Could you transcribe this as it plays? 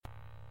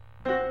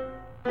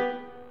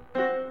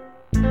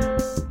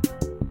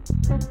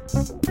I've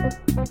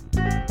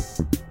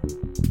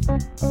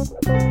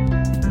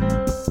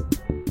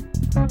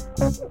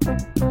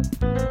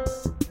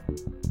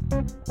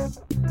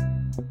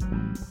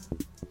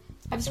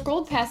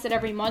scrolled past it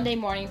every Monday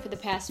morning for the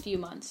past few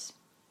months.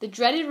 The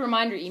dreaded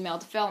reminder email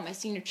to fill out my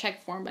senior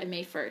check form by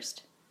May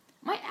 1st.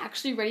 Am I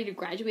actually ready to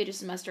graduate a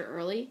semester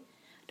early?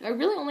 Do I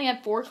really only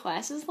have 4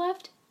 classes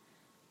left?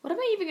 What am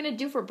I even going to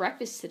do for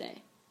breakfast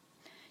today?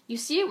 You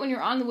see it when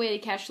you're on the way to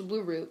catch the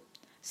Blue Route.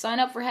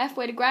 Sign up for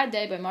Halfway to Grad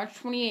Day by March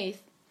 28th.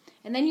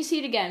 And then you see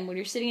it again when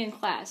you're sitting in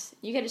class.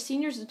 You get a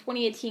Seniors of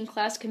 2018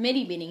 class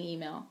committee meeting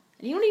email,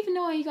 and you don't even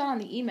know how you got on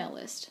the email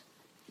list.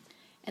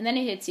 And then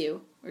it hits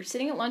you. We're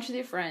sitting at lunch with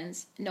your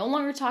friends, no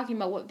longer talking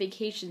about what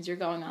vacations you're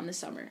going on this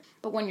summer,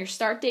 but when your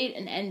start date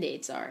and end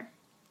dates are.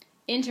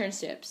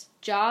 Internships,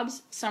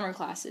 jobs, summer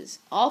classes,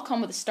 all come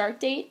with a start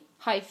date,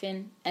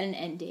 hyphen, and an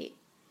end date.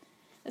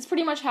 That's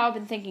pretty much how I've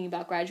been thinking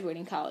about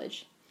graduating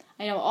college.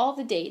 I know all of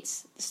the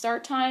dates, the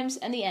start times,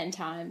 and the end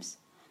times,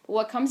 but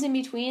what comes in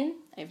between,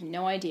 I have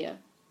no idea.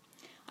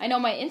 I know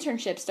my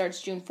internship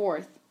starts June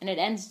 4th, and it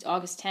ends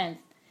August 10th.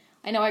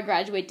 I know I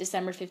graduate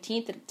December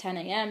 15th at 10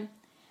 a.m.,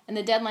 and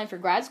the deadline for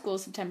grad school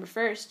is September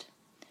 1st.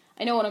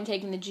 I know when I'm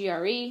taking the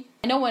GRE.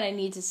 I know when I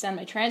need to send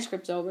my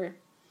transcripts over.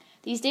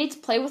 These dates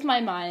play with my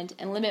mind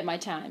and limit my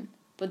time,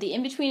 but the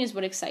in-between is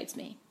what excites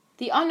me.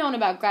 The unknown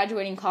about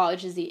graduating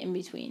college is the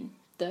in-between.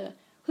 The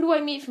who do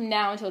I meet from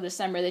now until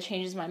December that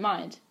changes my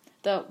mind?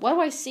 The what do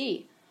I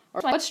see?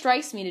 Or what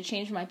strikes me to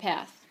change my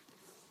path?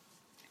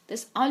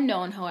 This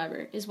unknown,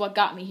 however, is what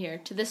got me here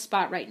to this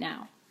spot right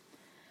now.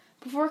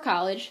 Before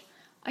college,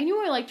 I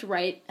knew I liked to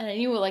write, and I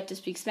knew I liked to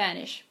speak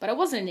Spanish, but I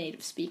wasn't a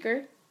native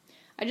speaker.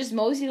 I just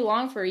moseyed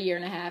along for a year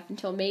and a half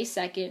until May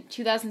 2nd,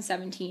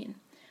 2017,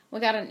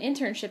 when I got an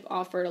internship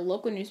offer at a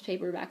local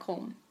newspaper back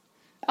home.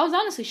 I was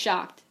honestly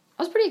shocked.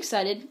 I was pretty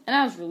excited, and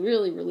I was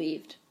really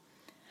relieved.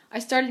 I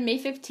started May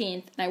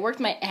 15th, and I worked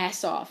my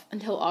ass off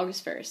until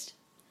August 1st.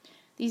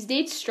 These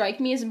dates strike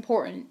me as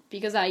important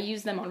because I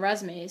use them on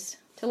resumes,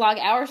 to log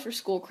hours for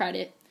school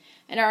credit,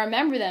 and I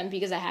remember them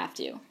because I have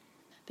to.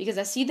 Because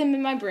I see them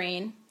in my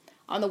brain,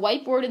 on the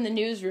whiteboard in the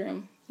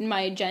newsroom, in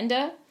my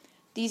agenda,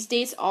 these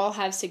dates all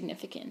have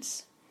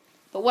significance.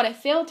 But what I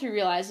failed to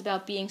realize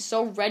about being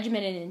so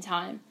regimented in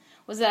time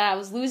was that I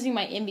was losing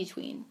my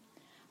in-between.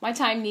 My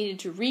time needed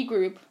to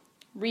regroup,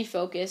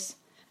 refocus,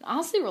 and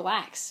honestly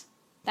relax.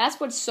 That's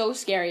what's so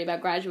scary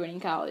about graduating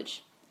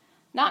college.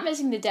 Not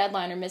missing the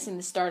deadline or missing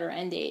the start or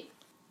end date,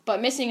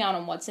 but missing out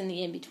on what's in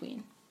the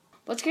in-between.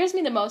 What scares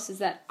me the most is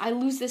that I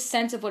lose this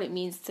sense of what it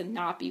means to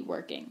not be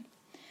working.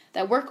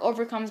 That work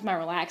overcomes my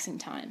relaxing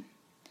time.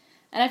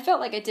 And I felt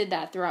like I did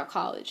that throughout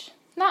college.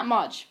 Not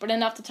much, but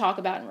enough to talk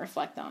about and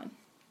reflect on.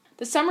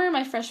 The summer of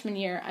my freshman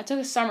year, I took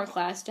a summer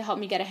class to help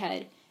me get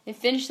ahead and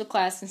finished the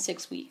class in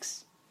 6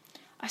 weeks.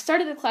 I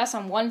started the class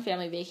on one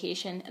family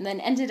vacation and then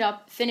ended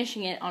up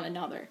finishing it on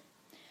another.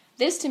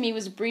 This to me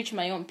was a breach of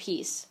my own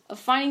peace, of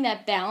finding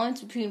that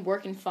balance between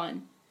work and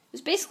fun. It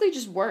was basically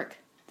just work.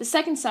 The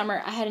second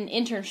summer, I had an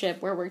internship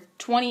where I worked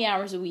 20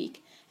 hours a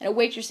week and a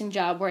waitressing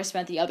job where I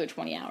spent the other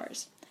 20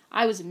 hours.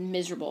 I was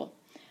miserable.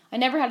 I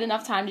never had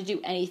enough time to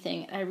do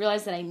anything, and I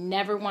realized that I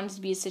never wanted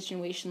to be in a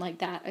situation like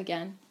that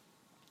again.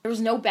 There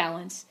was no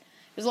balance.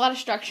 There was a lot of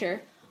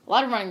structure, a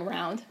lot of running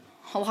around,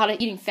 a lot of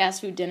eating fast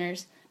food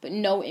dinners, but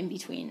no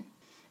in-between.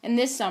 And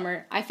this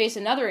summer, I face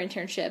another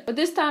internship, but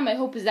this time my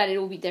hope is that it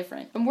will be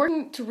different. I'm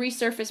working to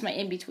resurface my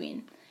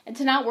in-between, and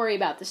to not worry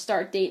about the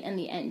start date and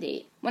the end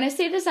date. When I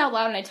say this out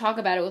loud and I talk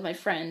about it with my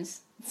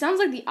friends, it sounds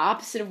like the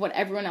opposite of what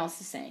everyone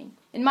else is saying.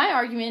 In my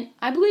argument,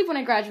 I believe when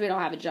I graduate I'll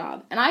have a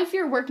job, and I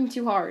fear working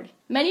too hard.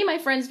 Many of my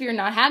friends fear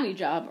not having a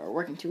job or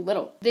working too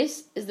little.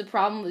 This is the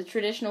problem with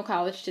traditional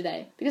college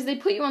today, because they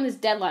put you on this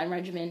deadline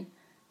regimen.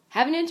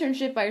 Have an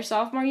internship by your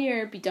sophomore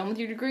year, be done with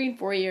your degree in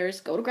 4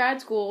 years, go to grad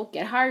school,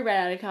 get hired right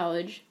out of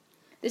college.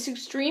 This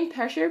extreme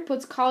pressure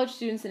puts college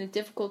students in a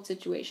difficult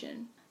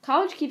situation.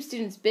 College keeps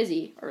students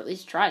busy, or at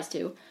least tries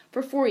to,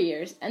 for 4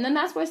 years, and then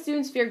that's why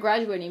students fear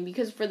graduating,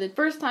 because for the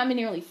first time in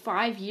nearly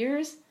 5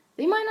 years,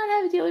 they might not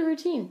have a daily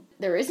routine.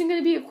 There isn't going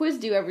to be a quiz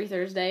due every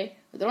Thursday,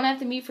 or they don't have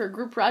to meet for a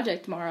group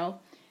project tomorrow,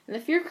 and the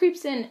fear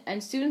creeps in,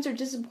 and students are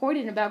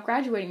disappointed about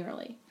graduating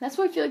early. That's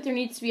why I feel like there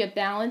needs to be a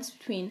balance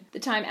between the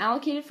time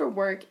allocated for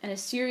work and a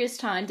serious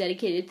time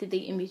dedicated to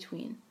the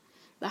in-between.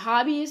 The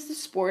hobbies, the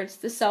sports,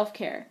 the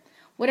self-care.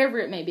 Whatever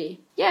it may be.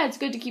 Yeah, it's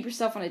good to keep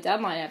yourself on a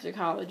deadline after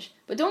college,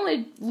 but don't let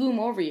it loom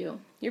over you.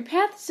 Your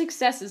path to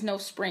success is no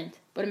sprint,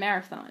 but a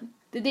marathon.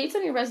 The dates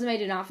on your resume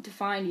do not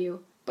define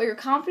you, but your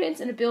confidence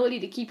and ability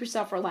to keep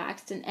yourself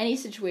relaxed in any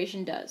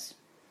situation does.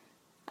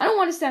 I don't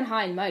want to sound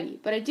high and mighty,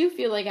 but I do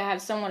feel like I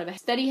have somewhat of a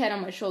steady head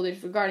on my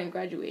shoulders regarding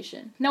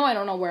graduation. No, I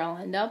don't know where I'll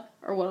end up,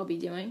 or what I'll be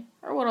doing,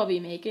 or what I'll be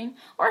making,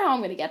 or how I'm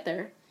going to get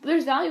there, but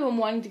there's value in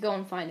wanting to go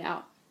and find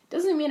out.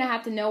 Doesn't mean I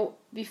have to know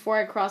before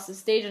I cross the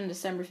stage on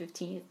December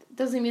 15th.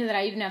 Doesn't mean that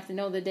I even have to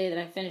know the day that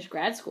I finish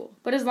grad school.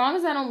 But as long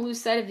as I don't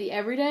lose sight of the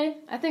everyday,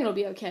 I think it'll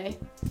be okay.